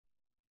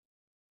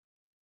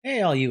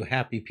Hey, all you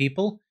happy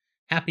people.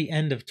 Happy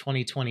end of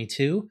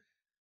 2022.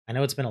 I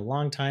know it's been a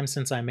long time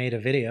since I made a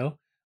video,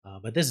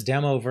 but this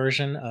demo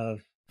version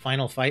of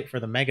Final Fight for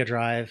the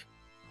Megadrive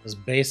was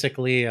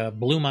basically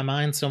blew my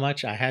mind so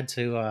much I had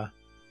to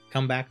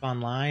come back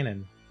online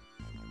and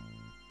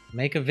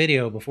make a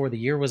video before the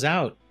year was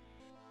out.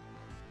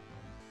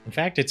 In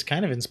fact, it's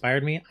kind of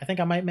inspired me. I think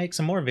I might make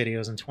some more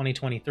videos in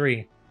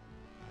 2023.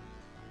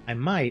 I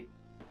might,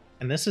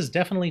 and this is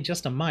definitely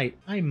just a might,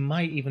 I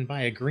might even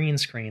buy a green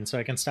screen so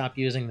I can stop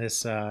using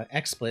this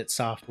XSplit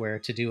software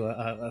to do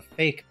a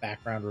fake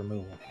background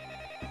removal.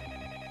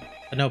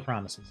 But no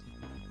promises.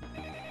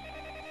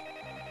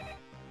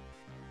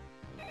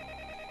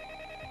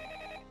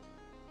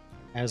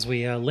 As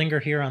we linger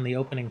here on the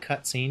opening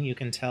cutscene, you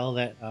can tell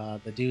that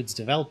the dudes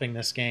developing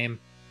this game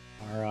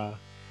are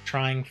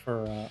trying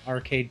for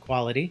arcade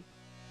quality.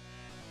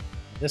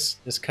 This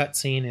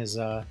cutscene is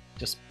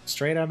just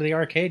straight out of the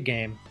arcade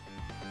game.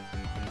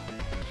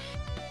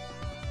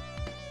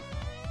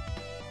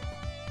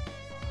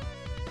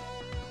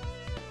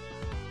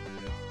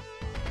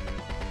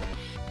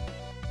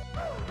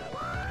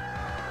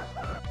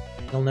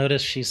 You'll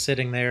notice she's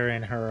sitting there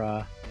in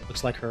her,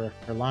 looks like her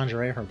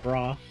lingerie, her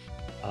bra.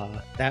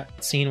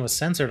 That scene was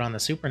censored on the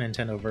Super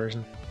Nintendo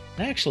version.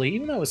 And actually,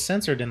 even though it was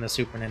censored in the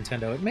Super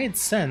Nintendo, it made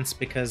sense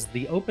because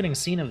the opening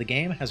scene of the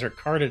game has her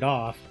carted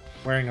off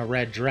wearing a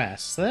red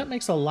dress. So that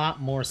makes a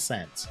lot more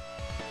sense.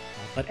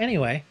 But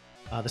anyway,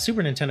 the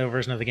Super Nintendo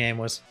version of the game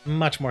was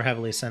much more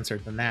heavily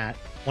censored than that.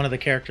 One of the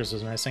characters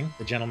was missing,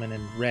 the gentleman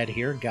in red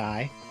here,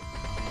 Guy.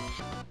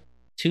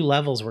 2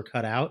 levels were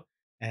cut out,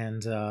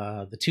 and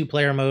the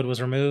 2-player mode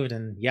was removed,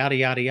 and yada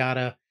yada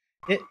yada.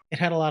 It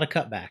had a lot of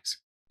cutbacks.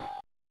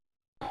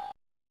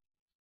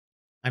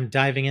 I'm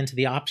diving into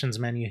the options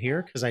menu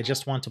here because I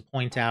just want to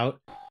point out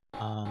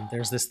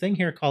there's this thing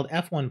here called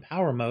F1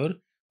 Power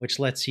Mode, which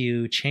lets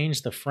you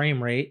change the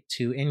frame rate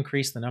to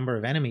increase the number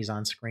of enemies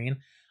on screen.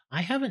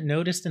 I haven't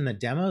noticed in the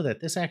demo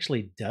that this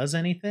actually does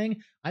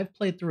anything. I've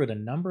played through it a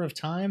number of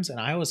times,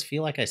 and I always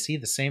feel like I see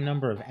the same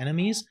number of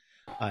enemies.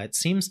 It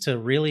seems to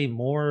really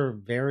more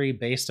vary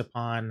based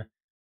upon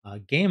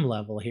game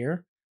level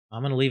here.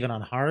 I'm going to leave it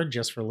on hard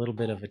just for a little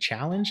bit of a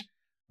challenge.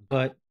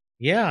 But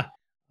yeah,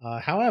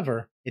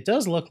 however, it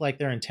does look like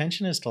their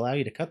intention is to allow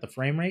you to cut the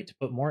frame rate to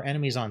put more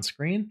enemies on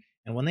screen.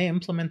 And when they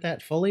implement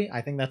that fully,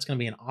 I think that's going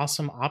to be an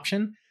awesome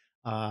option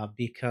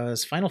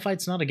because Final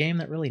Fight's not a game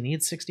that really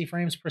needs 60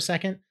 frames per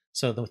second.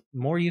 So the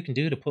more you can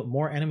do to put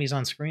more enemies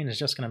on screen is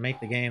just going to make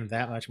the game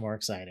that much more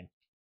exciting.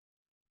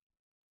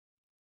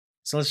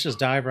 So let's just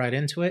dive right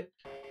into it.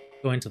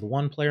 Go into the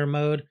 1-player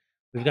mode.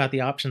 We've got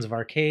the options of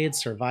Arcade,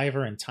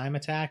 Survivor, and Time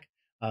Attack.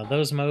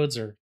 Those modes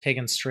are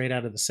taken straight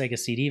out of the Sega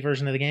CD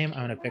version of the game.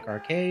 I'm going to pick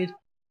Arcade.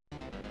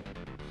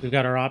 We've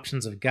got our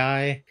options of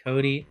Guy,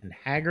 Cody, and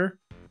Hager.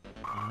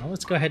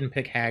 Let's go ahead and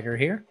pick Hager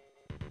here.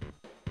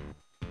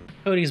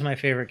 Cody's my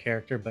favorite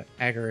character, but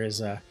Hager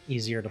is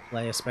easier to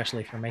play,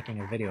 especially if you're making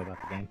a video about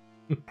the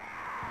game.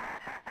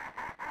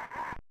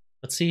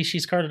 Let's see,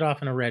 she's carted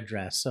off in a red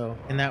dress, so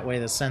in that way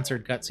the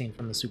censored cutscene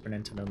from the Super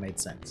Nintendo made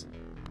sense.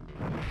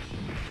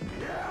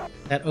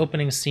 That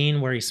opening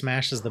scene where he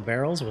smashes the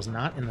barrels was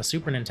not in the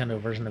Super Nintendo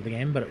version of the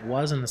game, but it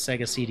was in the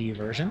Sega CD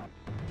version.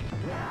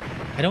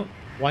 I don't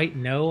quite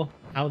know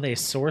how they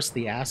sourced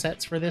the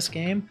assets for this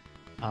game.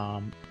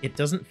 It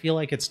doesn't feel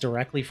like it's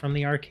directly from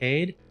the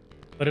arcade,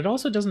 but it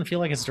also doesn't feel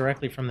like it's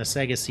directly from the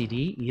Sega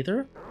CD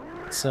either.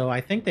 So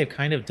I think they've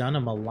kind of done a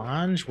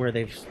melange where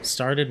they've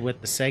started with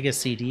the Sega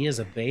CD as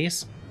a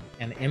base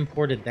and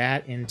imported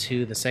that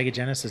into the Sega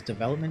Genesis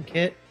development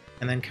kit,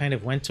 and then kind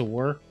of went to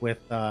work with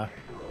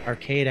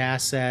arcade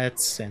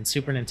assets and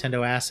Super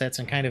Nintendo assets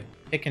and kind of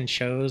pick and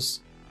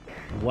chose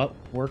what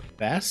worked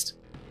best,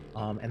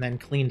 and then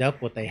cleaned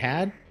up what they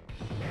had.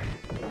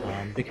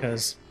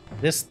 Because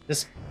this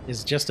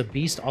is just a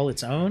beast all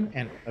its own,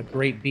 and a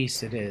great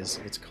beast it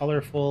is. It's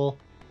colorful,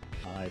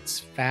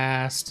 it's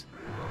fast.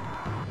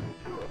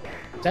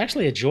 It's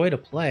actually a joy to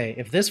play.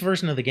 If this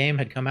version of the game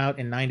had come out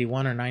in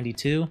 91 or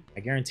 92,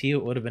 I guarantee you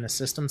it would have been a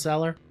system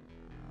seller.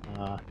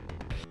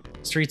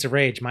 Streets of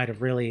Rage might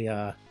have really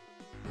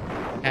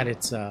had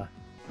its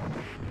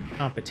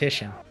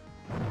competition.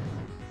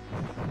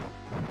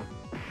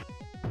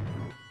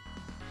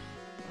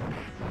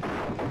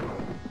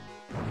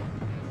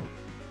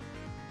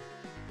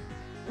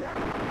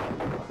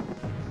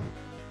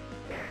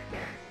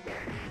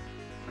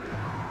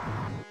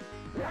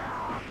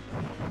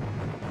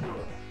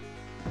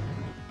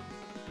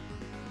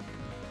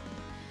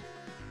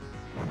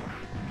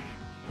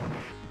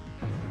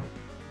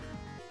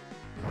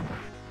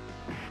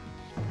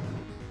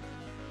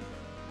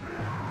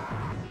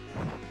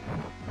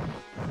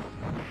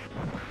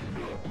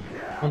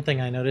 One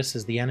thing I notice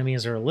is the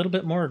enemies are a little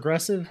bit more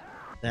aggressive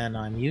than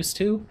I'm used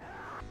to.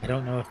 I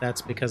don't know if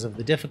that's because of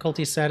the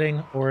difficulty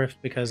setting or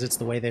if because it's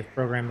the way they've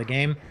programmed the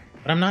game,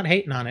 but I'm not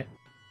hating on it.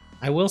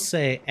 I will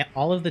say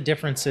all of the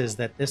differences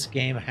that this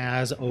game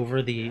has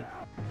over the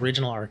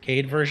original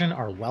arcade version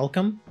are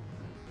welcome.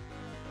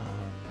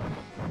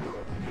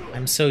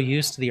 I'm so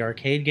used to the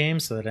arcade game,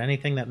 so that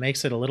anything that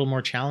makes it a little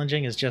more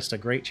challenging is just a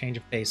great change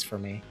of pace for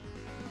me.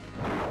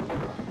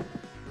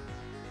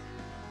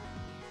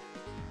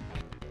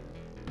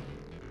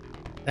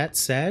 That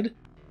said,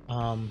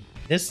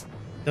 this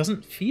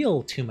doesn't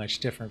feel too much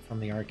different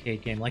from the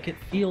arcade game. Like, it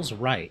feels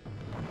right.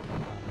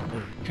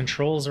 The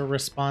controls are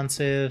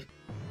responsive.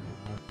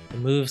 The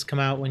moves come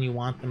out when you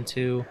want them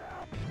to.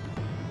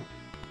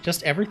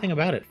 Just everything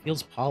about it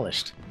feels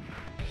polished.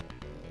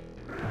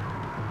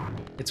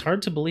 It's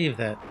hard to believe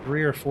that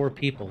 3 or 4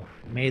 people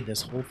made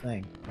this whole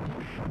thing.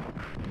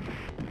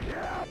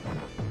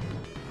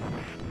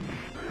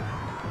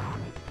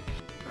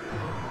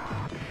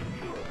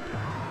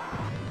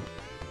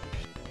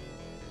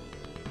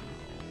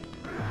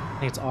 I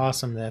think it's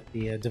awesome that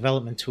the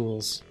development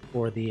tools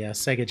for the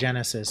Sega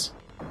Genesis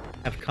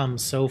have come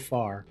so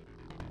far.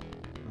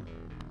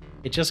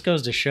 It just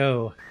goes to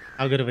show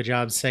how good of a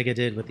job Sega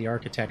did with the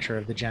architecture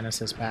of the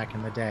Genesis back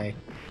in the day.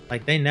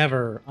 Like, they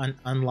never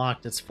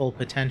unlocked its full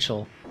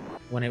potential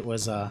when it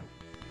was at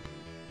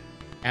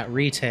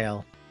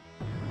retail,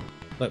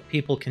 but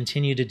people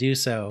continue to do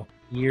so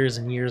years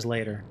and years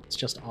later. It's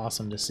just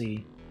awesome to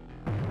see.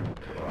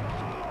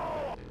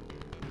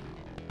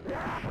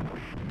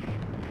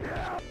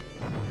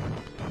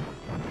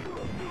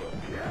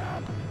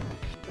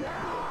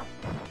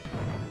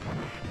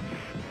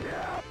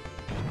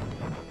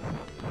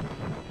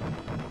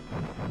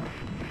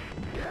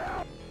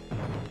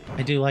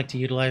 I do like to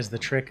utilize the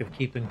trick of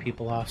keeping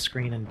people off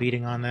screen and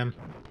beating on them.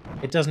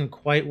 It doesn't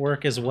quite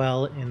work as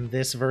well in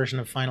this version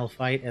of Final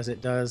Fight as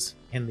it does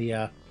in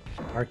the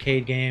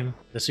arcade game,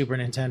 the Super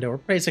Nintendo, or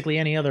basically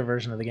any other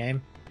version of the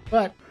game,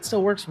 but it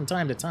still works from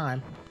time to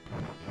time.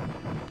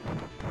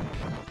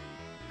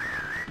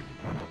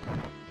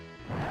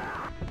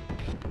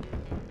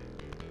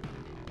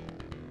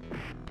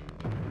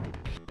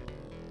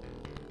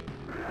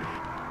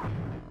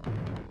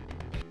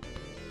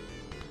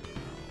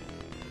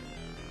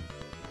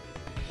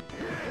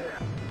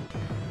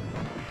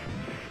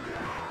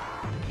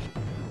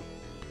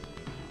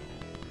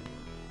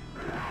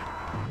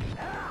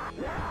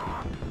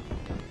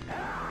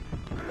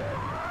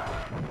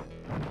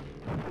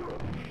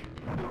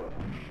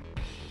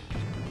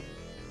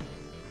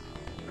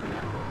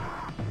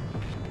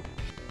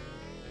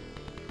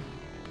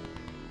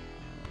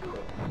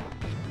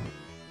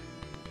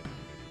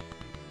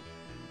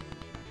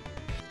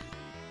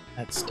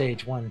 That's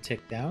stage 1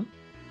 ticked down.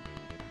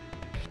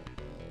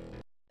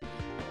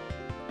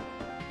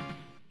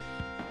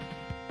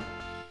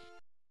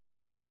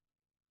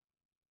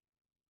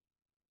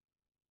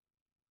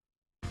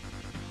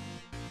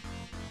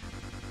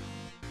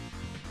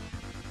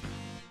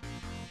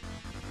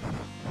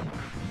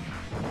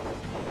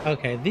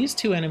 Okay, these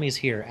 2 enemies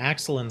here,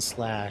 Axel and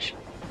Slash,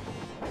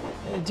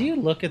 do you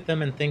look at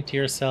them and think to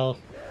yourself,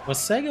 was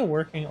Sega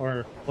working,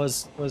 or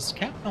was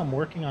Capcom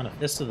working on a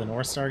Fist of the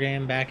North Star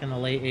game back in the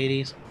late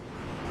 80s?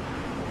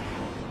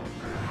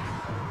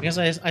 Because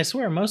I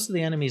swear most of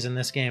the enemies in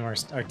this game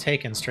are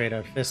taken straight out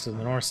of Fist of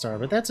the North Star,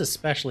 but that's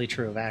especially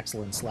true of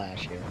Axel and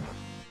Slash here.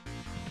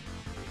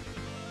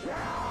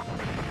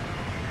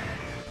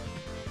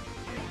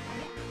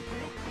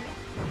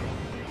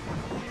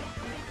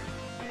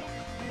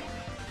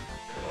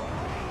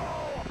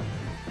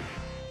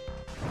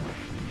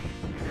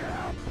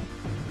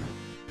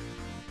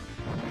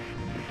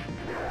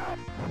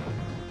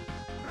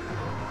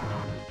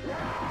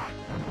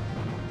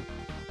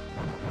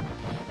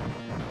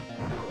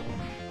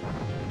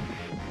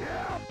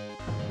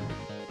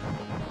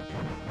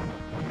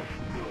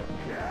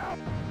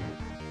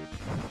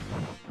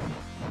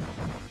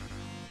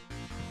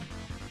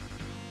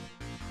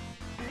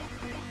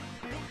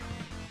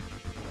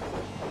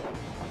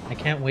 I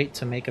can't wait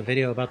to make a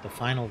video about the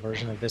final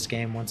version of this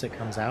game once it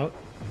comes out.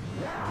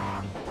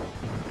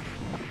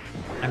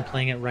 I'm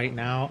playing it right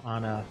now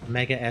on a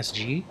Mega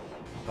SG,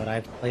 but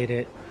I've played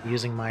it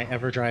using my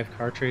Everdrive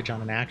cartridge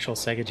on an actual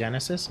Sega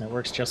Genesis, and it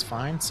works just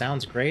fine.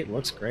 Sounds great,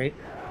 looks great.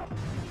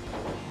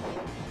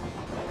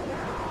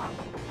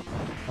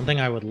 One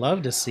thing I would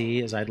love to see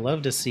is I'd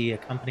love to see a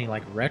company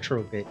like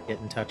Retrobit get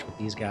in touch with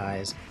these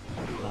guys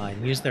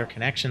and use their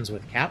connections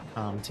with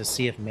Capcom to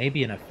see if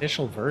maybe an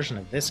official version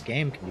of this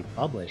game can be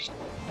published.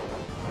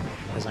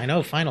 Because I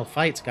know Final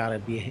Fight's got to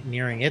be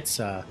nearing its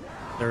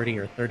 30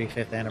 or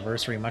 35th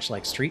anniversary, much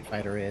like Street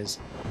Fighter is.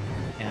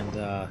 And,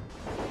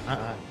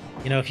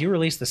 you know, if you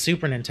release the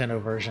Super Nintendo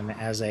version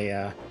as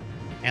a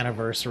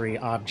anniversary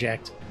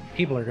object,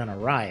 people are going to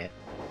riot.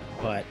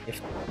 But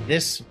if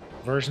this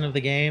version of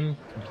the game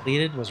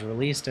completed was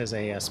released as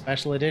a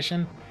special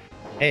edition,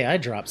 hey,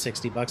 I'd drop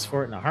 $60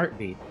 for it in a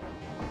heartbeat.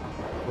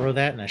 Throw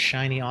that in a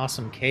shiny,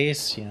 awesome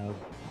case, you know,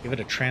 give it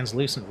a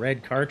translucent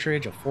red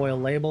cartridge, a foil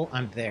label,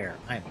 I'm there.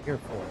 I'm here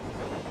for it.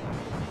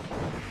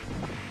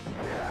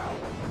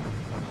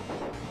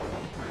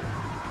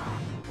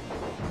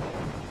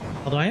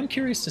 Although I am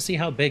curious to see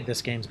how big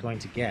this game's going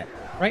to get.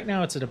 Right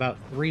now it's at about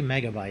 3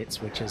 megabytes,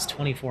 which is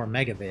 24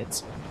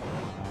 megabits.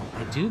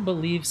 I do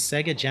believe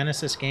Sega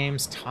Genesis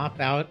games top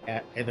out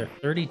at either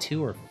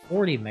 32 or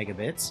 40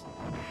 megabits,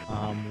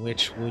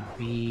 which would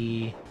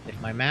be, if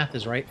my math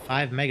is right,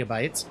 5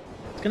 megabytes.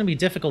 It's going to be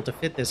difficult to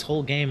fit this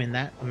whole game in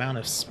that amount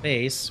of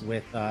space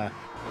with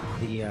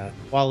the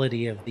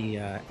quality of the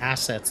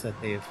assets that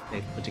they've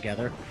put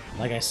together.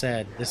 Like I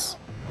said, this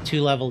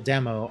 2-level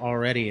demo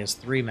already is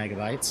 3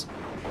 megabytes.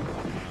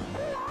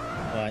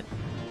 But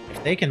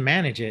if they can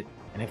manage it,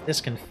 and if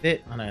this can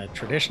fit on a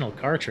traditional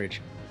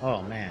cartridge,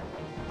 oh man,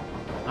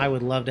 I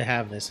would love to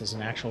have this as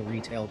an actual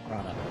retail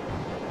product.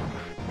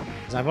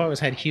 Because I've always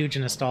had huge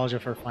nostalgia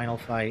for Final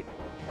Fight.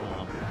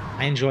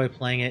 I enjoy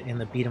playing it in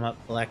the beat-em-up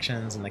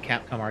collections and the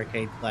Capcom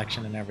Arcade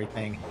collection and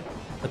everything.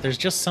 But there's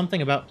just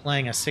something about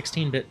playing a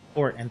 16-bit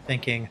port and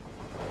thinking,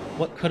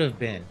 what could have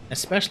been?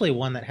 Especially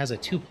one that has a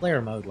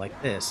 2-player mode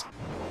like this.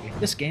 If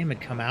this game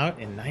had come out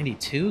in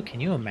 '92, can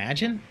you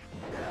imagine?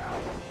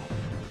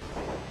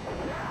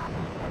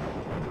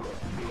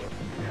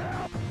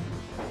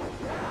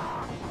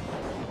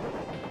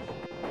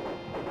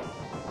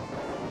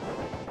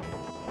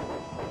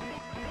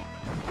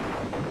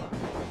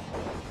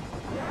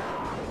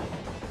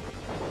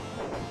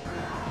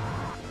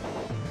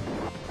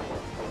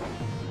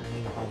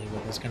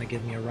 Is going to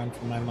give me a run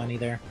for my money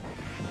there.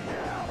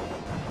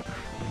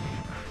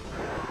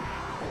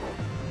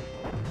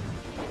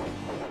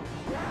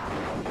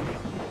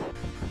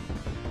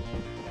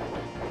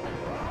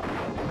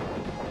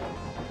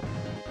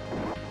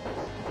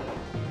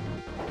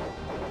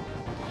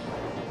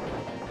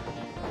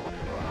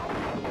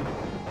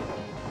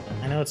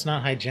 I know it's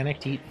not hygienic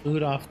to eat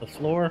food off the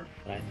floor,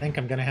 but I think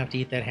I'm going to have to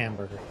eat that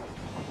hamburger.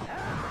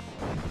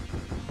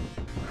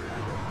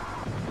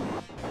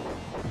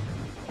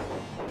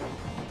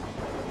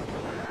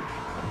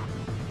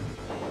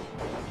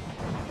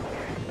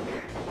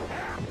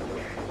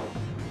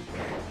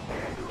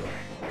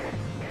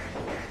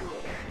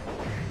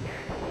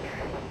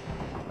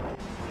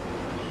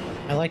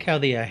 I like how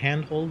the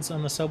handholds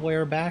on the subway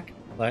are back,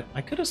 but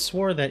I could have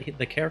swore that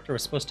the character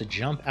was supposed to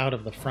jump out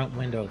of the front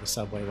window of the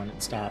subway when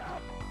it stopped.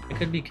 I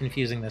could be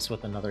confusing this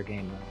with another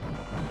game, though.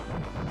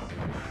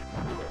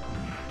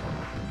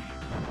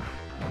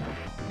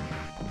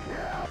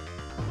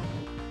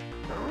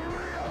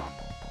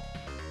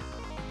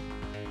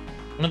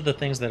 One of the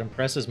things that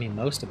impresses me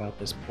most about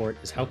this port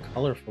is how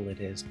colorful it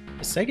is.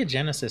 The Sega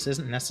Genesis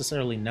isn't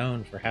necessarily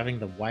known for having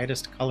the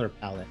widest color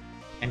palette,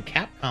 and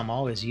Capcom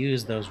always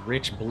used those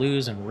rich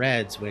blues and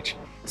reds, which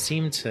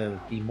seem to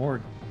be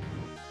more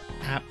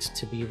apt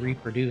to be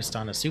reproduced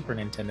on a Super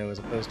Nintendo as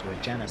opposed to a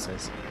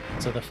Genesis.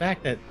 So the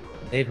fact that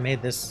they've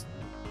made this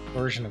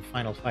version of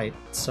Final Fight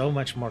so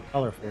much more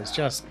colorful is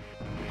just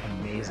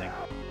amazing.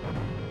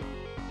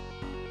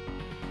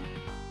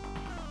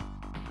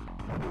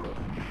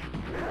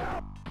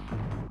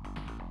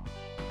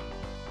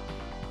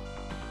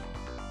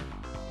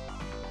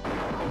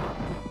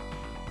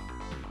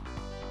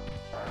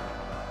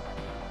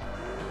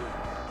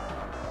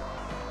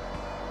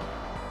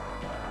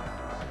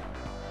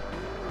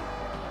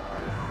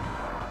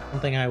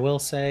 One thing I will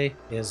say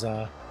is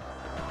I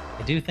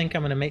do think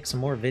I'm going to make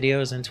some more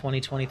videos in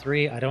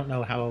 2023. I don't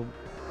know how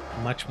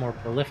much more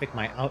prolific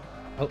my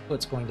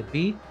output's going to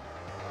be.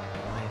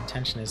 My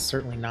intention is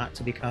certainly not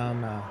to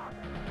become a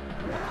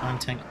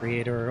content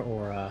creator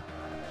or a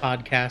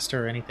podcaster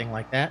or anything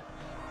like that.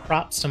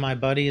 Props to my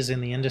buddies in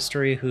the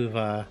industry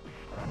who've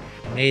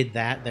made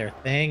that their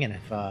thing and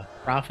have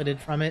profited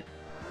from it.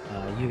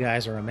 You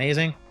guys are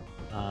amazing.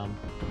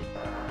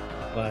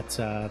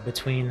 But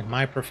between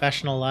my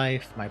professional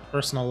life, my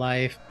personal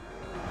life,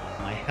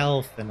 my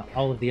health, and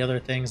all of the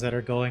other things that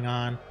are going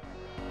on,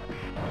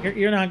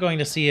 you're not going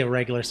to see a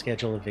regular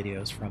schedule of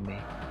videos from me.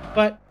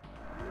 But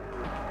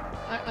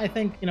I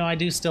think, I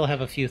do still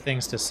have a few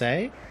things to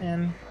say,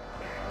 and,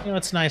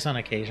 it's nice on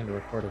occasion to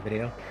record a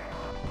video.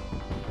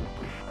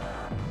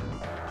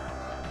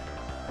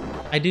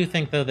 I do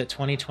think, though, that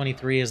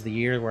 2023 is the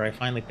year where I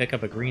finally pick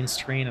up a green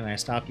screen and I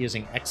stop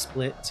using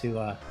XSplit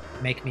to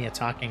make me a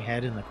talking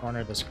head in the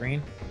corner of the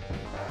screen.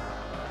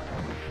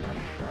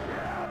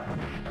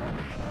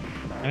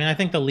 I mean, I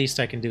think the least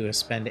I can do is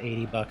spend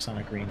 $80 on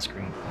a green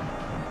screen.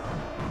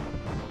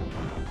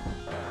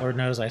 Lord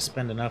knows I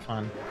spend enough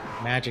on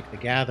Magic the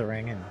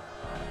Gathering and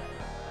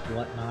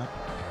whatnot.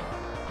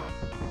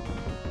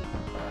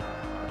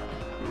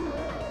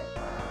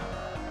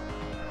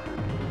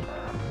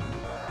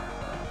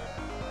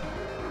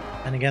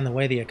 And again, the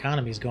way the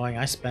economy's going,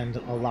 I spend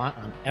a lot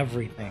on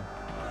everything.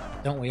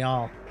 Don't we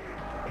all?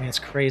 I mean, it's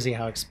crazy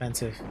how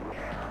expensive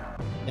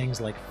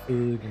things like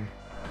food and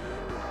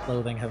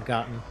clothing have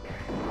gotten.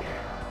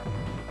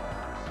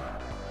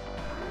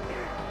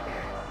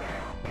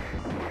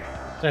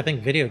 So I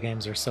think video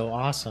games are so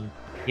awesome.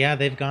 Yeah,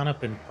 they've gone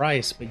up in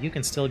price, but you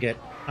can still get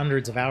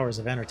hundreds of hours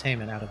of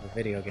entertainment out of a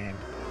video game.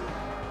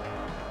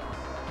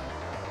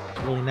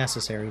 It's really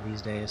necessary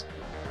these days,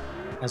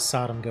 as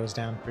Sodom goes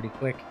down pretty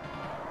quick.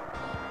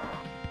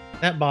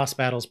 That boss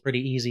battle's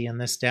pretty easy in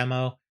this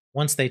demo.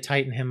 Once they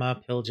tighten him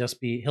up,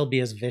 he'll be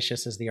as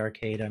vicious as the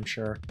arcade, I'm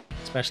sure.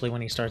 It's especially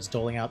when he starts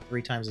doling out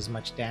 3 times as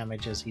much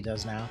damage as he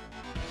does now.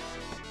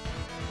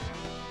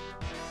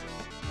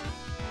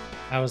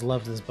 I always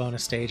loved this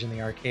bonus stage in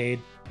the arcade.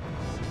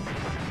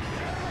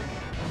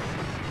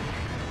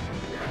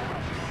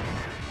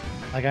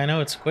 Like, I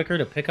know it's quicker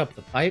to pick up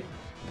the pipe,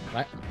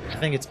 but I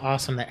think it's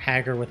awesome that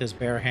Hager with his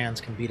bare hands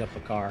can beat up a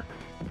car.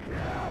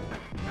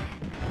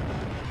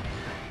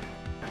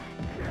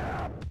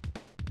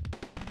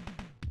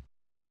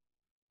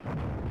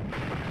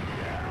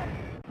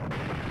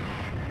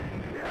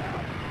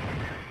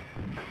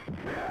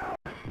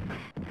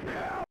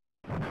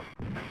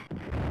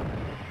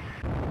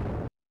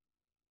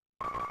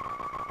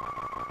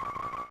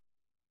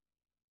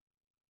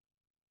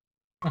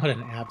 What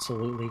an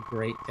absolutely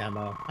great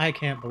demo. I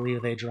can't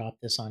believe they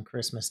dropped this on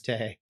Christmas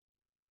Day.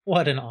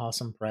 What an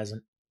awesome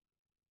present.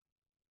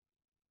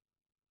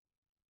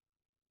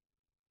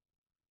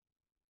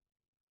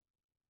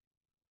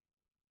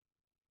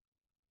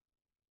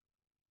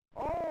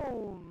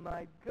 Oh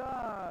my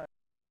god!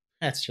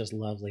 That's just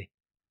lovely.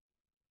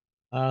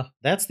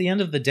 That's the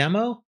end of the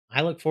demo.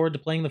 I look forward to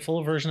playing the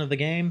full version of the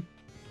game.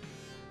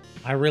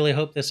 I really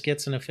hope this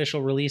gets an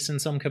official release in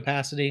some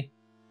capacity.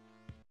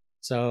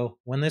 So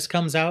when this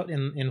comes out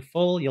in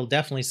full, you'll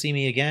definitely see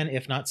me again,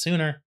 if not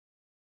sooner.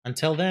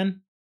 Until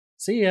then,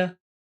 see ya!